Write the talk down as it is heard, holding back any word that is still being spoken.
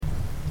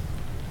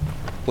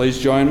Please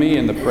join me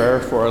in the prayer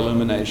for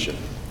illumination.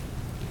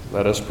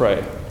 Let us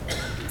pray.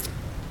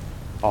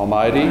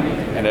 Almighty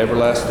and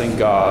everlasting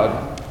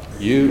God,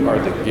 you are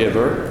the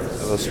giver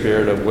of the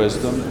spirit of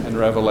wisdom and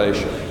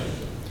revelation.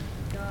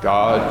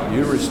 God,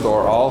 you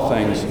restore all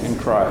things in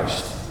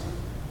Christ.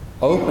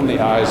 Open the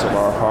eyes of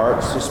our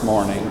hearts this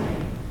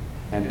morning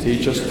and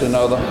teach us to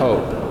know the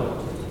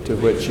hope to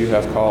which you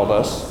have called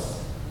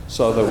us,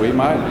 so that we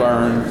might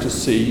learn to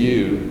see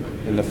you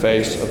in the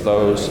face of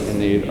those in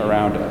need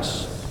around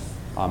us.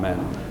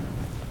 Amen.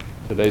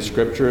 Today's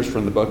scripture is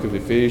from the book of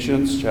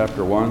Ephesians,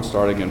 chapter 1,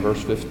 starting in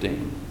verse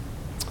 15.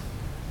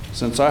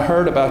 Since I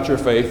heard about your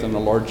faith in the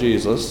Lord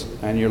Jesus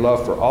and your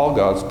love for all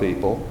God's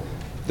people,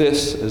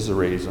 this is the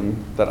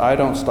reason that I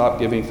don't stop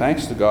giving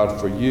thanks to God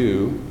for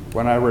you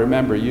when I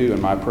remember you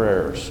in my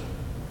prayers.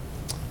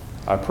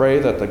 I pray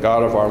that the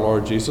God of our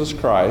Lord Jesus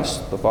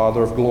Christ, the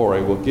Father of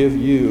glory, will give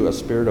you a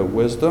spirit of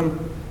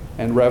wisdom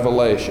and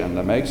revelation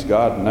that makes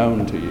God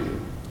known to you.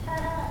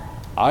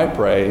 I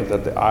pray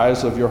that the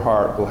eyes of your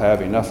heart will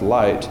have enough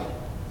light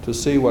to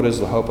see what is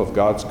the hope of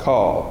God's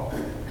call,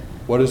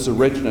 what is the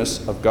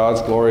richness of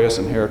God's glorious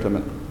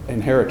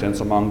inheritance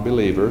among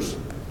believers,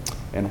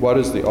 and what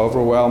is the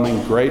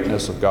overwhelming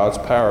greatness of God's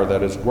power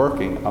that is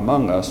working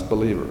among us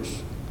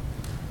believers.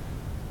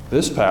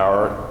 This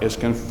power is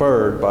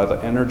conferred by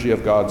the energy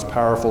of God's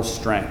powerful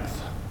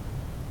strength.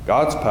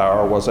 God's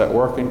power was at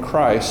work in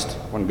Christ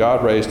when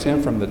God raised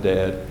him from the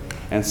dead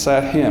and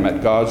sat him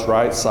at God's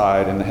right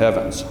side in the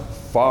heavens,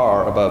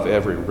 far above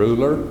every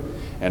ruler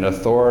and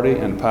authority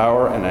and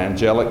power and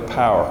angelic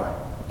power,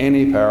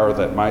 any power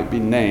that might be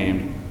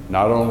named,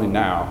 not only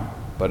now,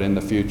 but in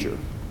the future.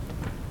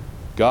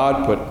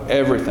 God put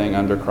everything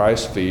under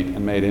Christ's feet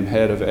and made him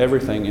head of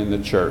everything in the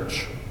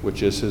church,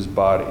 which is his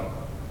body.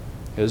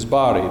 His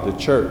body, the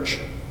church,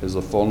 is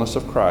the fullness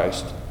of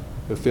Christ,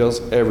 who fills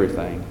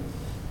everything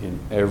in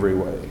every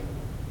way.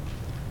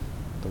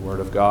 The word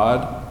of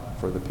God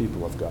for the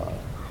people of God.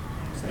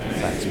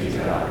 Thanks be to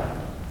God.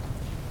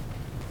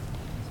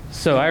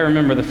 So I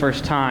remember the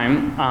first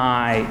time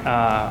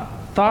I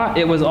thought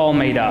it was all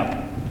made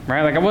up,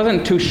 right? Like I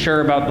wasn't too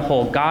sure about the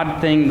whole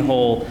God thing, the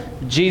whole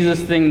Jesus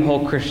thing, the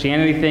whole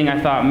Christianity thing.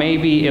 I thought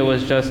maybe it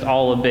was just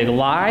all a big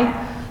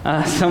lie.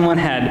 Someone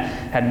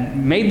had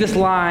made this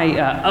lie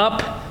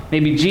up.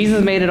 Maybe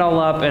Jesus made it all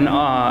up, and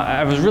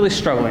I was really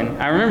struggling.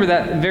 I remember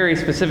that very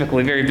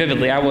specifically, very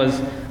vividly. I was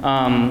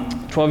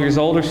 12 years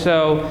old or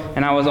so,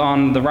 and I was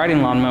on the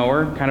riding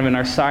lawnmower, kind of in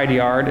our side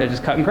yard,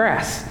 just cutting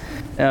grass.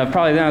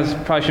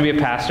 Probably should be a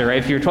pastor, right?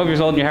 If you're 12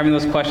 years old and you're having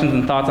those questions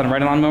and thoughts on a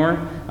riding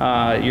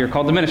lawnmower, you're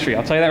called to ministry.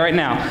 I'll tell you that right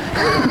now.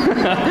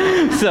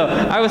 So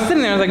I was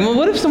sitting there, I was like, well,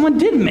 what if someone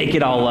did make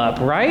it all up,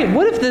 right?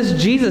 What if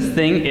this Jesus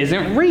thing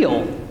isn't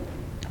real?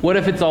 What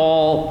if it's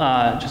all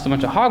just a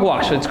bunch of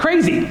hogwash? It's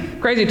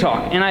crazy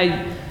talk. And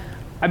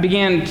I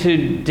began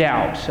to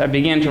doubt. I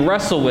began to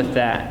wrestle with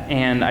that,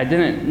 and I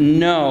didn't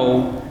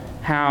know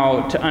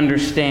how to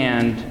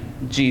understand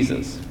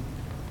Jesus.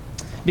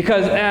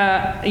 Because,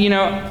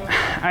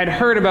 I'd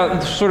heard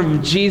about sort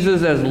of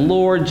Jesus as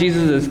Lord,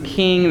 Jesus as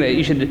King, that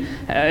you should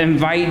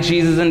invite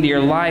Jesus into your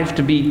life,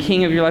 to be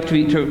King of your life,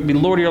 to be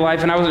Lord of your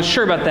life. And I wasn't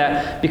sure about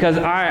that because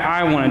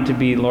I wanted to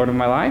be Lord of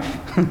my life.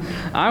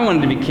 I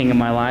wanted to be King of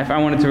my life. I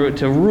wanted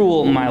to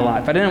rule my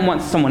life. I didn't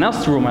want someone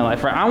else to rule my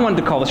life, right? I wanted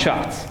to call the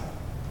shots.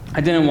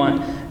 I didn't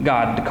want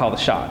God to call the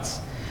shots.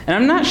 And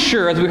I'm not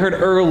sure, as we heard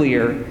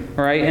earlier,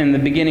 right, in the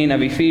beginning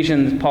of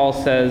Ephesians, Paul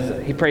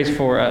says he prays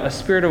for a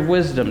spirit of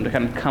wisdom to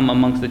kind of come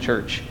amongst the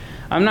church.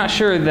 I'm not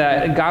sure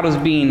that God was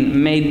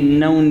being made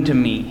known to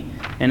me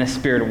in a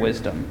spirit of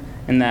wisdom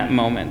in that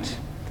moment.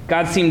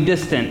 God seemed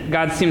distant.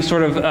 God seemed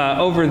sort of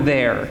over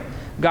there.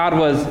 God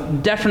was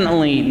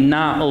definitely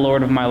not a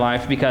Lord of my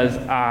life because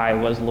I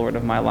was Lord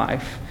of my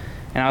life.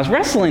 And I was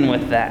wrestling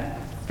with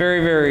that.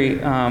 Very, very,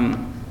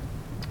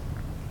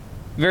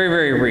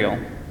 very real.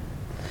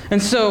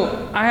 And so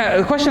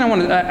the question I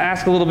want to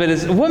ask a little bit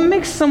is, what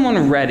makes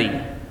someone ready,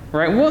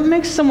 right? What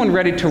makes someone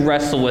ready to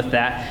wrestle with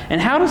that?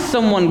 And how does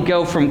someone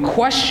go from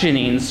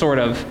questioning sort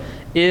of,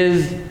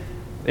 is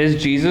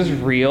Jesus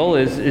real?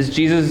 Is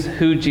Jesus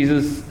who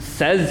Jesus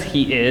says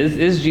he is?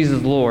 Is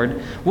Jesus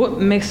Lord?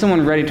 What makes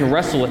someone ready to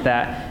wrestle with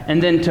that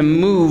and then to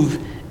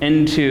move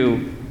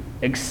into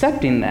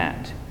accepting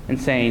that and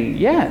saying,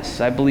 yes,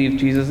 I believe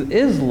Jesus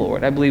is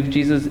Lord. I believe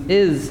Jesus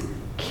is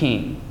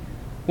King.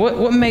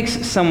 What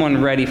makes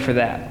someone ready for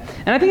that?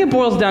 And I think it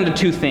boils down to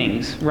two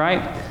things,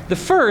 right? The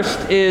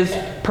first is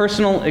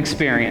personal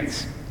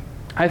experience.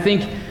 I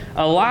think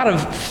a lot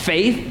of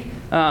faith,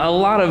 a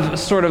lot of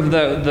sort of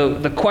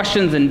the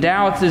questions and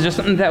doubts is just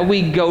something that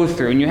we go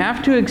through. And you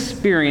have to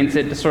experience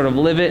it to sort of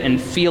live it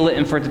and feel it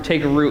and for it to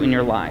take a root in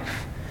your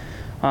life.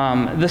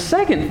 The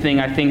second thing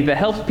I think that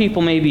helps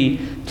people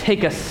maybe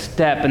take a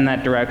step in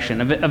that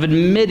direction of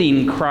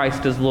admitting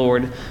Christ as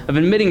Lord, of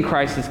admitting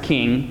Christ as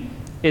King,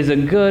 is a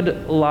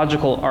good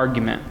logical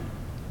argument.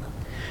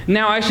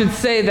 Now, I should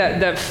say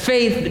that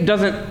faith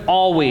doesn't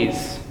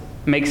always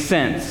make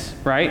sense,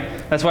 right?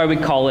 That's why we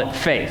call it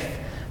faith.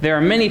 There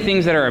are many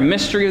things that are a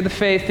mystery of the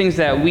faith, things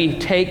that we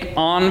take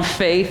on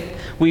faith.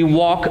 We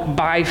walk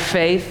by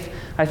faith.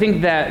 I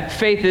think that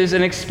faith is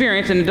an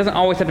experience, and it doesn't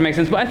always have to make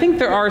sense, but I think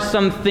there are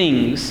some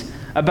things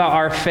about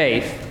our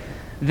faith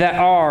that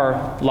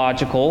are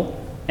logical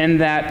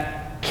and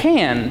that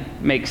can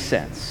make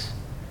sense.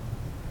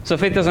 So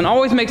faith doesn't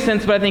always make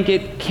sense, but I think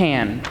it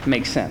can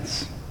make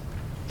sense.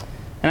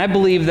 And I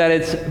believe that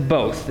it's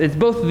both. It's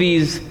both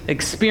these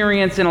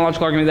experience and a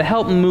logical argument that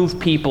help move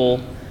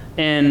people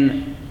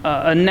in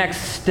a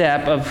next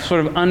step of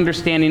sort of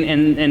understanding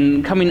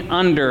and coming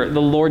under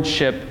the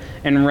lordship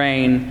and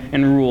reign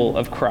and rule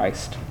of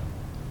Christ.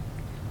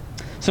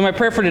 So my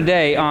prayer for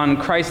today on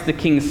Christ the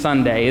King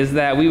Sunday is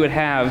that we would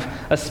have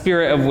a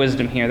spirit of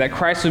wisdom here, that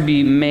Christ would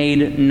be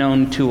made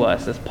known to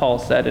us, as Paul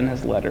said in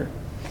his letter.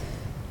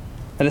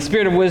 That the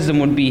spirit of wisdom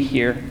would be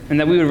here, and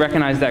that we would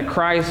recognize that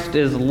Christ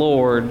is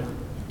Lord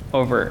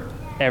over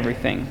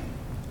everything.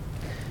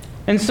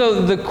 And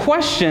so the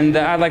question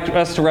that I'd like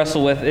us to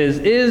wrestle with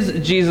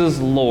is Jesus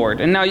Lord?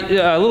 And now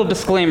a little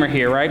disclaimer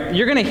here, right?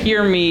 You're going to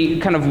hear me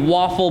kind of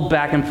waffle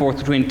back and forth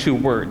between two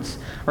words,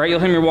 right? You'll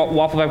hear me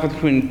waffle back and forth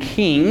between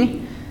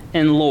king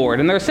and Lord.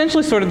 And they're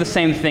essentially sort of the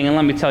same thing, and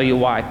let me tell you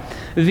why.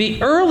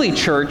 The early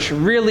church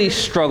really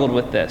struggled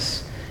with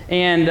this.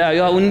 And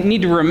you'll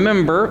need to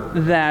remember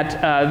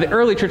that the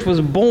early church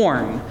was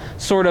born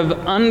sort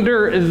of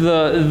under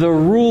the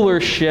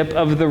rulership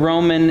of the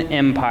Roman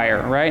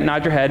Empire, right?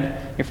 Nod your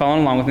head. You're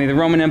following along with me. The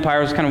Roman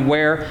Empire was kind of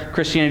where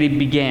Christianity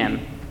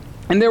began.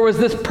 And there was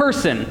this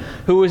person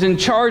who was in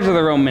charge of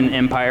the Roman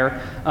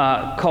Empire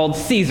called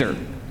Caesar.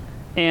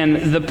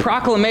 And the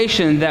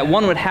proclamation that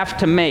one would have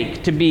to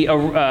make to be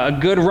a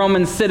good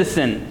Roman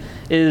citizen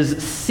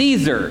is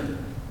Caesar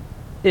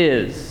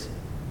is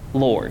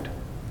Lord.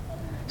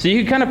 So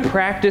you can kind of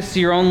practice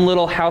your own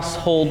little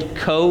household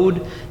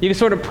code. You can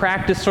sort of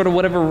practice sort of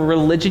whatever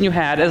religion you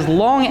had, as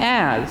long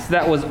as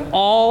that was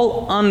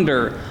all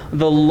under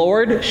the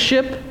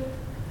lordship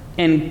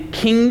and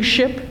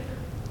kingship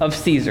of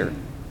Caesar.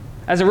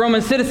 As a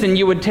Roman citizen,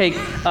 you would take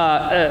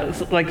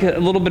like a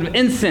little bit of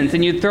incense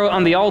and you'd throw it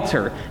on the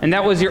altar, and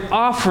that was your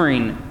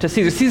offering to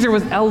Caesar. Caesar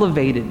was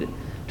elevated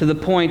to the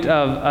point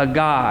of a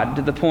god,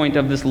 to the point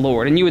of this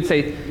Lord. And you would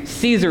say,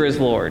 Caesar is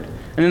Lord.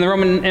 And then the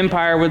Roman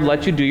Empire would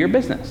let you do your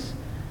business.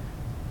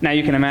 Now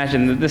you can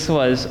imagine that this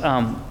was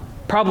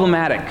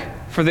problematic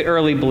for the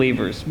early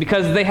believers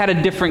because they had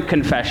a different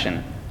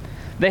confession.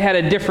 They had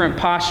a different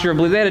posture of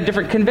belief. They had a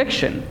different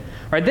conviction.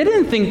 Right? They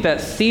didn't think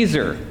that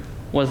Caesar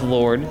was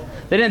Lord.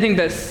 They didn't think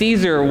that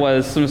Caesar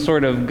was some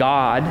sort of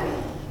god.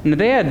 No,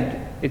 they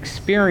had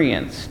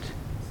experienced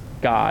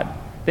God.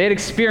 They had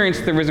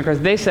experienced the risen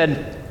Christ. They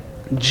said,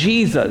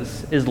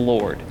 Jesus is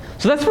Lord.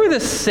 So that's where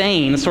this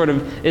saying sort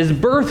of is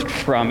birthed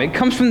from. It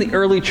comes from the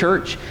early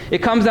church.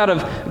 It comes out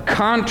of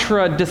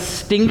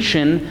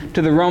contradistinction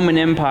to the Roman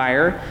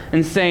Empire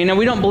and saying, no,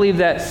 we don't believe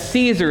that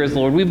Caesar is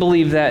Lord. We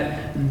believe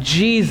that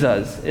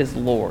Jesus is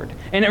Lord.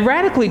 And it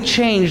radically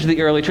changed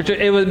the early church.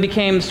 It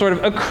became sort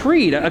of a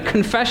creed, a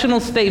confessional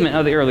statement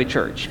of the early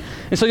church.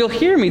 And so you'll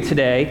hear me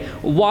today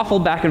waffle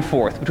back and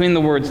forth between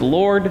the words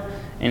Lord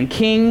and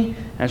King.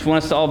 And I just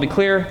want us to all be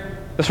clear,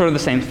 they're sort of the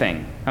same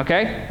thing.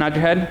 Okay? Nod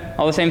your head.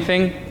 All the same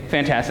thing?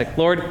 Fantastic.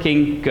 Lord,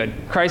 King, good.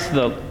 Christ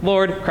the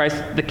Lord,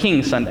 Christ the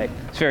King Sunday.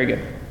 It's very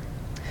good.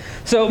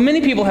 So many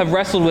people have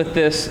wrestled with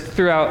this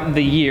throughout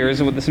the years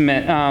and what this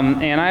meant.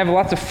 And I have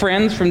lots of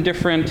friends from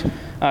different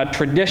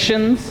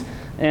traditions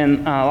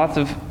and lots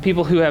of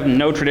people who have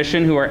no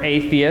tradition, who are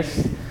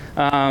atheists.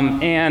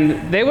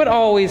 And they would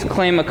always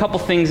claim a couple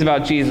things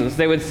about Jesus.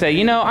 They would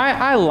say,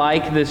 I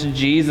like this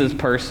Jesus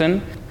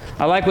person.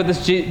 I like what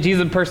this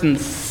Jesus person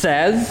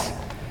says.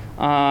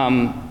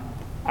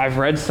 I've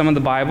read some of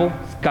the Bible.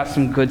 It's got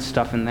some good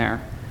stuff in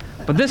there.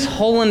 But this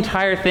whole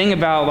entire thing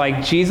about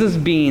like Jesus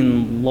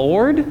being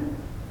Lord,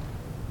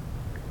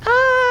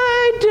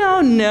 I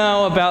don't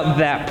know about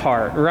that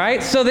part,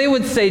 right? So they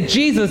would say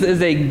Jesus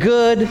is a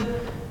good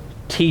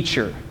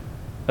teacher,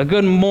 a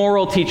good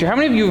moral teacher. How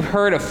many of you have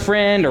heard a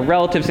friend or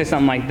relative say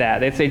something like that?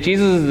 They'd say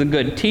Jesus is a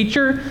good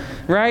teacher,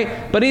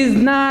 right? But he's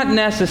not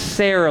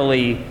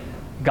necessarily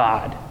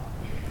God.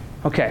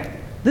 Okay.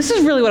 This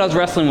is really what I was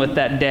wrestling with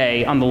that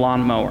day on the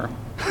lawnmower.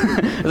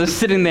 I was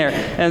sitting there,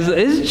 and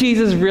is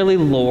Jesus really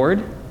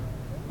Lord?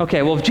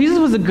 Okay, well, if Jesus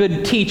was a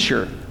good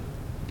teacher,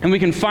 and we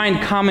can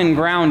find common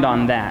ground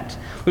on that,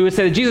 we would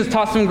say that Jesus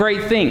taught some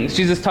great things.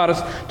 Jesus taught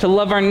us to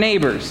love our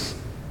neighbors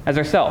as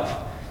ourselves.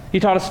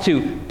 He taught us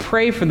to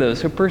pray for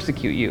those who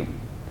persecute you.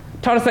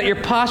 He taught us that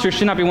your posture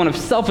should not be one of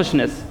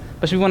selfishness,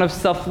 but should be one of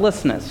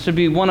selflessness, should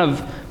be one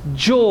of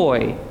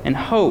joy and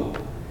hope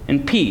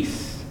and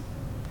peace.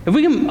 If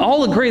we can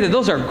all agree that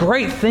those are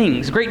great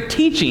things, great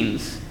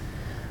teachings,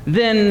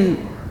 then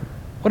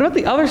what about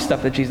the other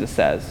stuff that Jesus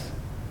says?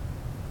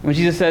 When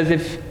Jesus says,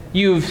 if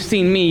you've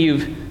seen me,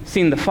 you've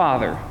seen the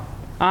Father.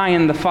 I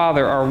and the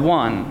Father are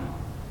one.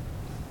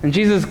 And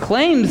Jesus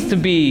claims to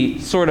be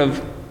sort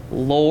of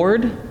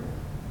Lord.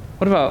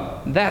 What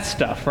about that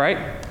stuff, right?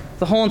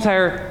 It's a whole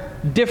entire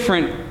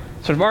different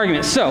sort of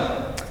argument.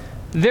 So,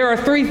 there are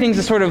three things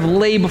that sort of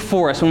lay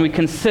before us when we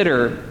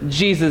consider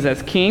Jesus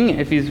as king,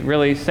 if he's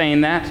really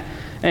saying that,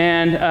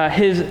 and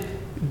his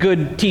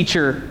good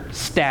teacher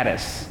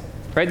status.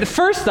 Right? The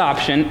first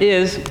option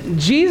is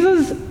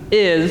Jesus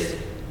is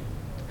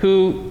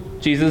who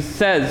Jesus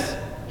says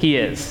he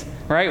is,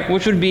 right?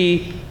 Which would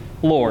be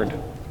Lord.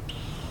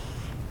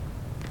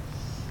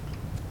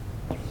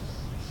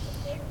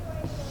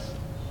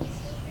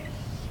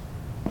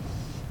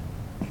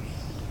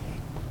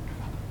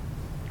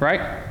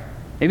 Right?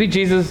 Maybe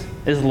Jesus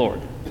is Lord.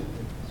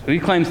 That's who he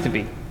claims to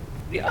be.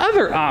 The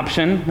other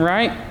option,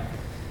 right,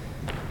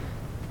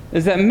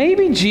 is that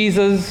maybe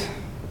Jesus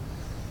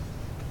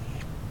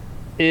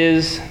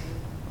is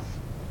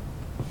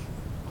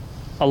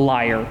a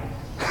liar.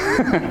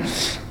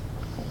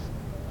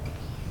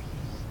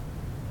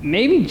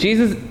 Maybe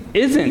Jesus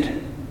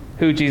isn't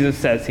who Jesus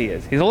says he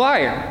is. He's a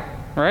liar,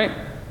 right?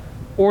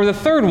 Or the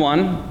third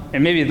one,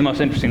 and maybe the most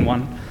interesting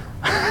one,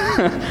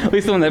 at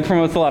least the one that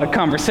promotes a lot of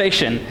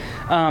conversation,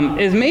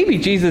 is maybe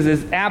Jesus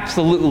is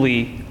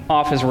absolutely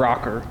off his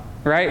rocker,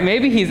 right?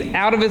 Maybe he's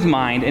out of his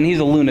mind and he's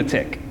a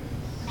lunatic.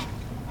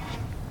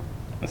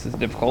 This is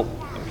difficult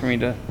for me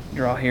to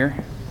draw here.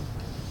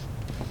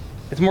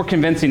 It's more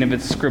convincing if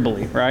it's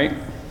scribbly, right?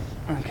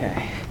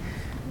 Okay.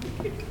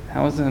 That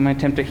was my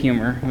attempt at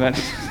humor, but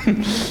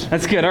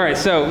that's good. All right,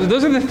 so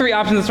those are the three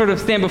options that sort of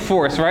stand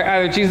before us, right?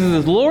 Either Jesus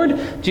is Lord,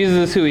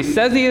 Jesus is who he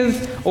says he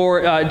is,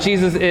 or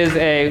Jesus is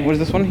what is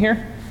this one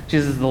here?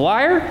 Jesus is the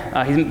liar.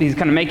 He's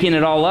kind of making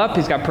it all up.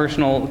 He's got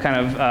personal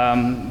kind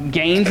of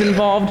gains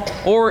involved,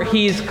 or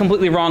he's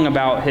completely wrong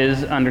about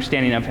his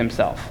understanding of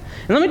himself.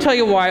 And let me tell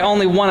you why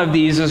only one of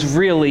these is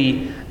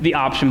really the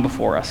option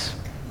before us,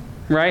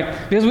 right?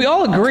 Because we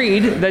all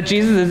agreed that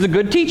Jesus is a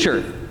good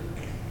teacher.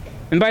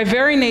 And by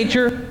very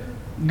nature,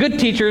 good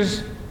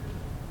teachers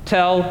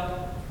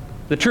tell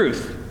the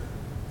truth,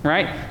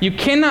 right? You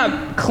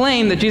cannot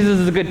claim that Jesus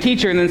is a good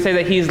teacher and then say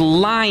that he's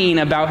lying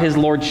about his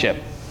lordship.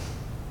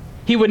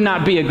 He would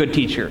not be a good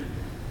teacher,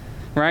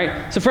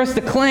 right? So for us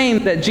to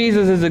claim that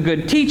Jesus is a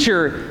good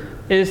teacher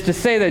is to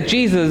say that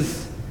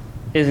Jesus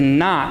is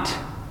not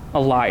a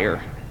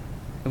liar.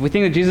 If we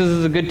think that Jesus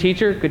is a good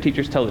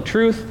teachers tell the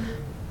truth.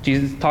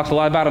 Jesus talks a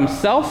lot about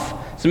himself,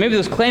 so maybe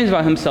those claims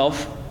about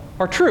himself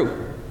are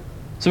true.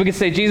 So we could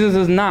say Jesus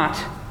is not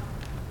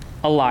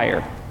a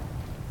liar.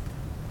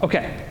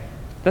 Okay,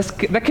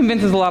 that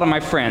convinces a lot of my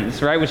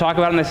friends, right? We talk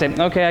about it and they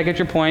say, okay, I get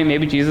your point.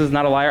 Maybe Jesus is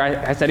not a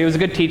liar. I said he was a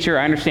good teacher.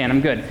 I understand.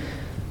 I'm good.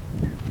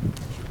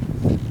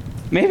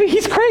 Maybe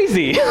he's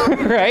crazy,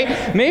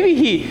 right? Maybe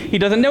he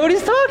doesn't know what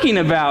he's talking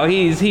about.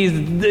 He's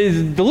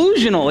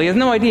delusional. He has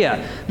no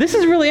idea. This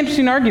is a really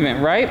interesting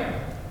argument, right?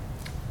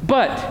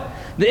 But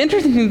the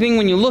interesting thing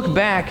when you look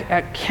back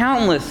at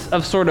countless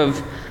of sort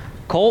of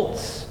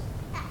cults,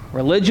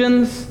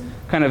 religions,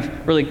 kind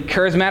of really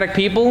charismatic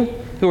people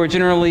who are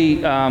generally,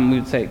 we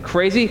would say,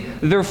 crazy,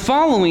 their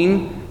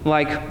following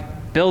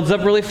builds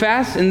up really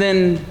fast and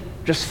then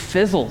just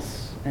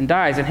fizzles and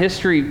dies, and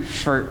history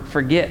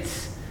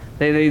forgets.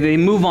 They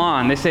move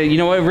on. They say, you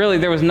know what, really,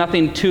 there was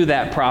nothing to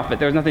that prophet.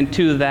 There was nothing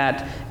to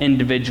that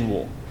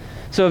individual.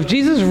 So if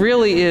Jesus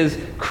really is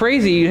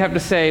crazy, you'd have to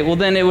say, well,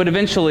 then it would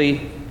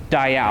eventually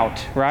die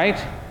out, right?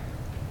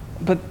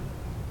 But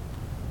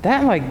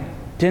that,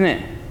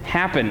 didn't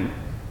happen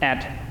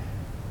at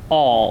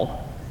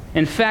all.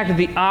 In fact,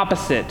 the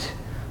opposite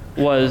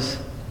was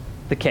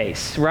the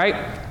case, right?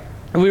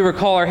 If we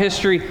recall our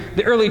history,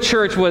 the early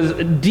church was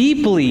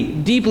deeply,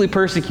 deeply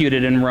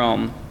persecuted in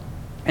Rome.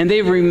 And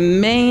they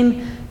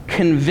remain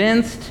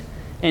convinced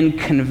and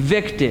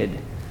convicted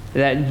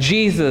that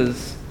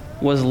Jesus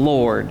was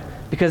Lord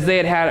because they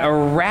had had a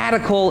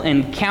radical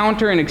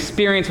encounter and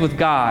experience with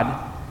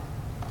God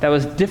that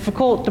was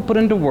difficult to put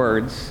into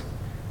words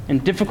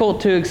and difficult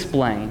to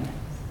explain.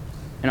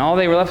 And all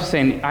they were left was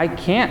saying, I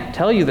can't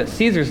tell you that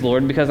Caesar's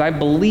Lord because I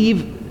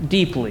believe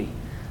deeply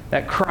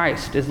that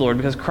Christ is Lord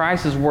because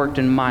Christ has worked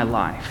in my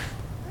life.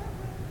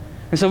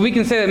 And so we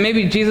can say that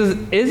maybe Jesus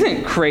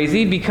isn't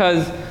crazy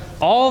because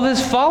all of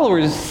his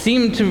followers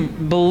seem to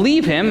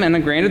believe him,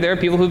 and granted, there are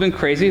people who've been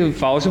crazy, who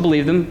followers who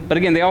believe them, but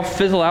again, they all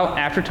fizzle out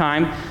after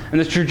time,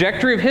 and the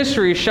trajectory of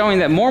history is showing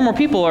that more and more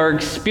people are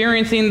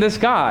experiencing this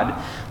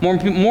God. More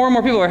and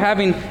more people are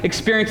having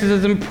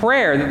experiences in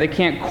prayer that they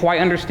can't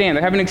quite understand.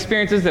 They're having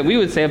experiences that we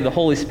would say of the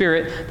Holy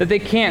Spirit that they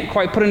can't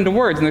quite put into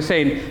words, and they're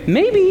saying,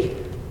 maybe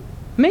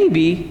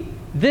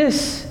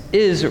this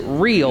is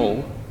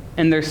real,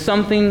 and there's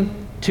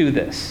something to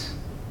this,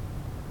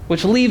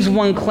 which leaves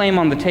one claim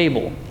on the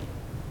table.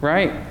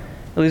 Right?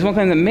 At least one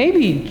claim that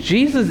maybe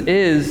Jesus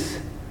is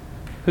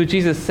who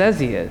Jesus says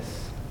he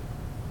is.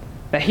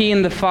 That he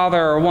and the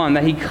Father are one,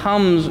 that he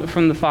comes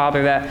from the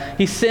Father, that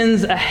he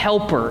sends a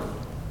helper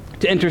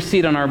to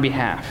intercede on our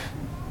behalf.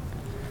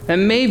 That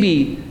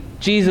maybe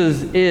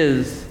Jesus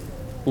is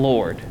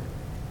Lord.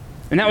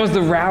 And that was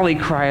the rally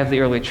cry of the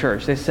early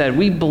church. They said,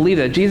 we believe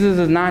that Jesus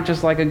is not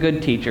just like a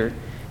good teacher.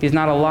 He's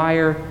not a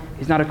liar.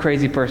 He's not a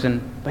crazy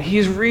person. But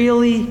he's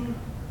really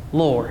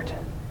Lord.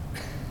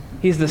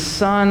 He's the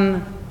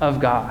Son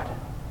of God.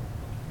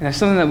 And there's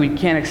something that we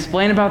can't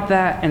explain about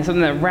that, and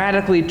something that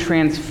radically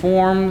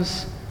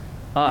transforms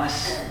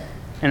us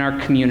and our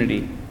community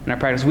and our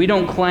practice. We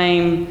don't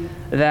claim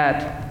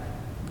that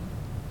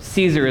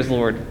Caesar is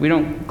Lord. We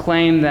don't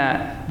claim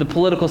that the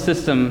political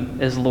system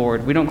is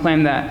Lord. We don't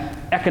claim that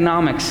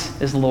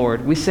economics is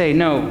Lord. We say,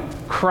 no,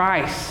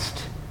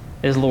 Christ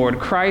is Lord.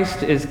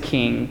 Christ is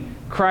King.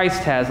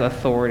 Christ has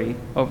authority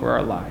over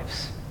our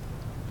lives.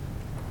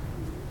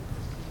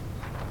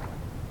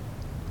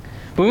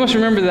 But we must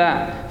remember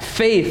that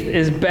faith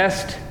is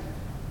best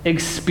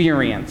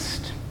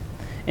experienced,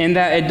 and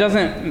that it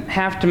doesn't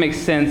have to make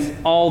sense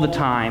all the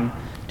time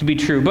to be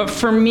true. But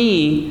for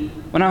me,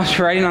 when I was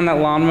riding on that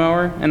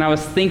lawnmower and I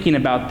was thinking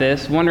about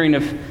this, wondering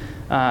if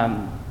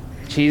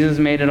Jesus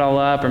made it all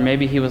up or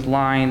maybe he was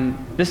lying,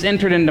 this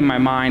entered into my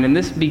mind and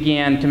this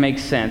began to make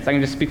sense. I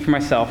can just speak for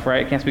myself,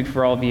 right? I can't speak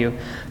for all of you.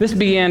 This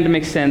began to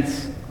make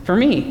sense for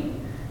me.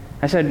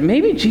 I said,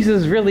 maybe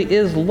Jesus really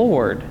is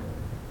Lord.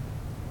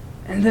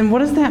 And then what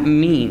does that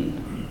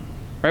mean?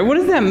 Right? What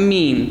does that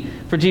mean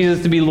for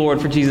Jesus to be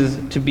Lord, for Jesus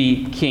to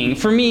be King?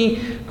 For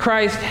me,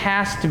 Christ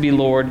has to be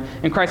Lord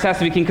and Christ has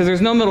to be King because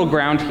there's no middle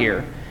ground here.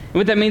 And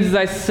what that means is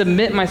I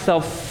submit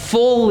myself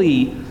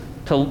fully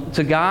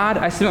to God.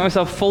 I submit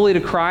myself fully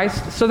to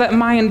Christ so that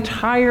my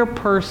entire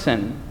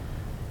person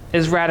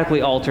is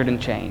radically altered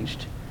and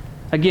changed.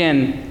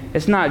 Again,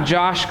 it's not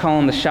Josh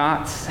calling the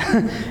shots.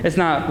 It's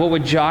not what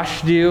would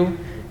Josh do.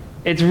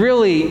 It's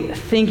really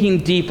thinking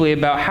deeply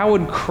about how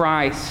would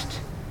Christ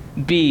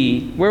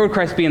be, where would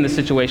Christ be in this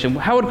situation?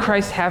 How would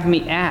Christ have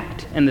me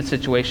act in this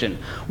situation?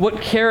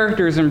 What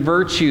characters and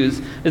virtues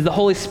is the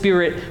Holy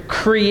Spirit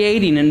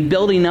creating and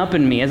building up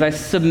in me as I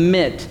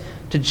submit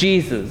to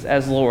Jesus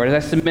as Lord,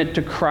 as I submit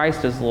to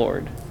Christ as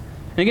Lord?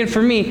 And again,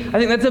 for me, I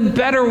think that's a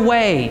better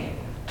way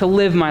to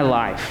live my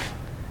life.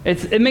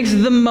 It makes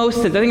the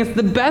most sense. I think it's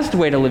the best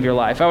way to live your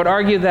life. I would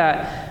argue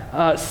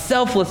that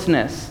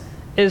selflessness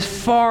is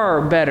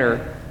far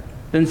better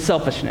than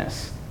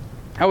selfishness.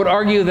 I would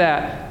argue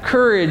that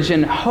courage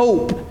and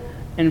hope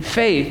and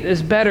faith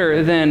is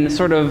better than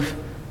sort of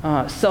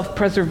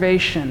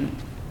self-preservation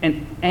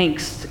and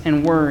angst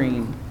and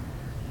worrying.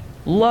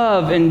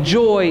 Love and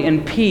joy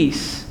and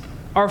peace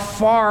are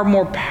far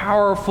more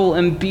powerful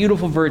and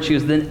beautiful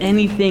virtues than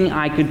anything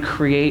I could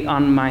create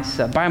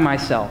by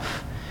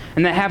myself.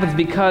 And that happens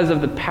because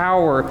of the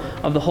power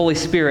of the Holy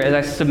Spirit as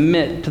I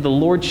submit to the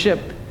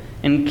lordship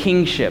and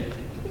kingship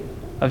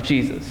of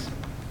Jesus.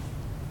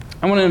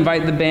 I want to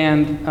invite the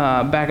band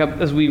back up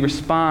as we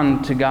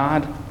respond to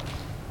God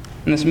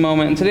in this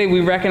moment. And today we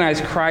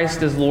recognize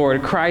Christ as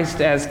Lord, Christ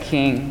as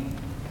King.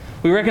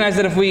 We recognize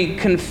that if we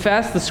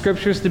confess the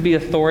Scriptures to be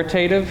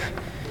authoritative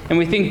and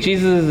we think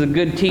Jesus is a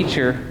good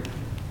teacher,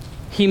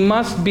 he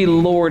must be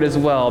Lord as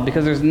well,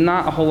 because there's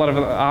not a whole lot of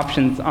other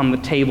options on the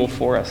table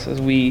for us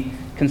as we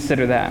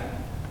consider that.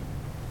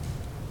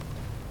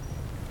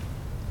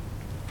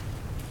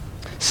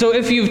 So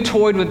if you've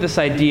toyed with this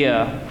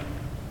idea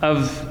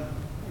of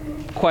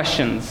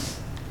questions,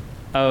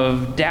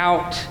 of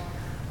doubt,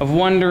 of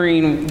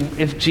wondering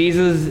if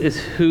Jesus is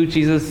who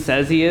Jesus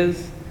says he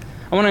is,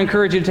 I want to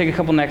encourage you to take a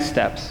couple next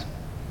steps.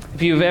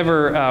 If you've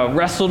ever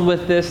wrestled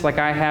with this like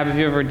I have, if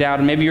you ever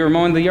doubted, maybe you were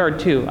mowing the yard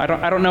too. I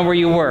don't know where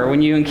you were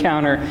when you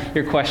encounter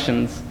your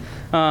questions.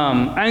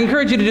 I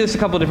encourage you to do this a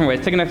couple of different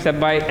ways. Take a next step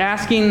by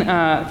asking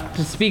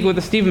to speak with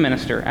a Stephen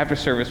minister after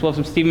service. We'll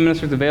have some Stephen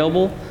ministers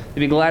available.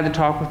 They'd be glad to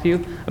talk with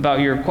you about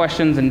your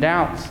questions and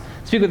doubts.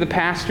 Speak with the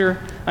pastor.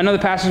 I know the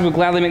pastors would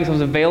gladly make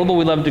themselves available.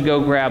 We'd love to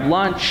go grab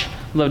lunch.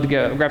 We'd love to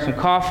go grab some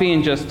coffee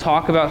and just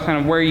talk about kind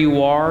of where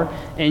you are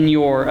in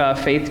your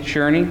faith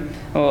journey.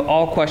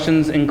 All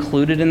questions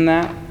included in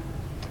that.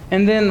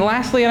 And then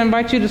lastly, I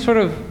invite you to sort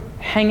of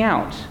hang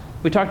out.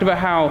 We talked about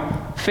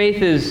how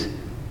faith is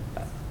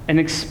an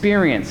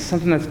experience,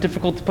 something that's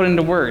difficult to put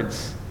into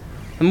words.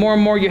 The more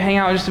and more you hang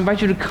out, I just invite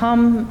you to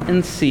come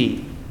and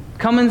see.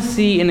 Come and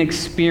see and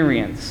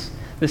experience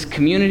this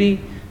community.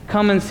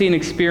 Come and see and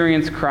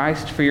experience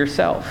Christ for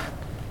yourself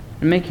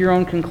and make your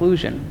own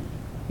conclusion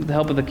with the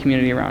help of the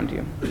community around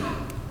you.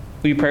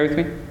 Will you pray with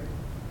me?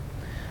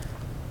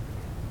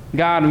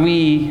 God,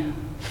 we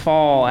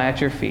fall at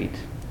your feet.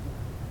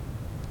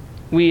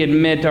 We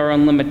admit our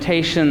own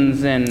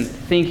limitations in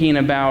thinking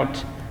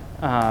about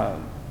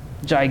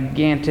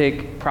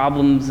gigantic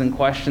problems and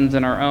questions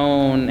and our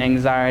own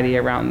anxiety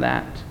around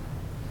that.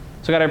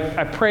 So God,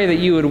 I pray that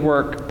you would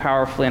work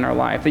powerfully in our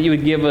life, that you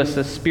would give us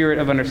a spirit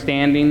of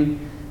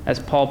understanding, as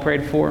Paul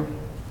prayed for,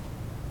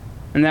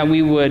 and that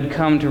we would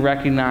come to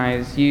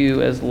recognize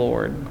you as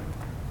Lord.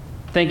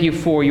 Thank you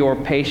for your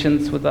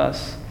patience with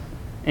us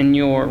and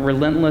your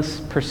relentless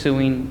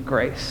pursuing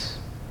grace.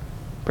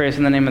 Praise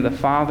in the name of the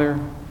Father,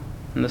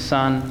 and the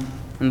Son,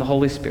 and the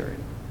Holy Spirit.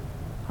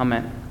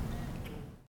 Amen.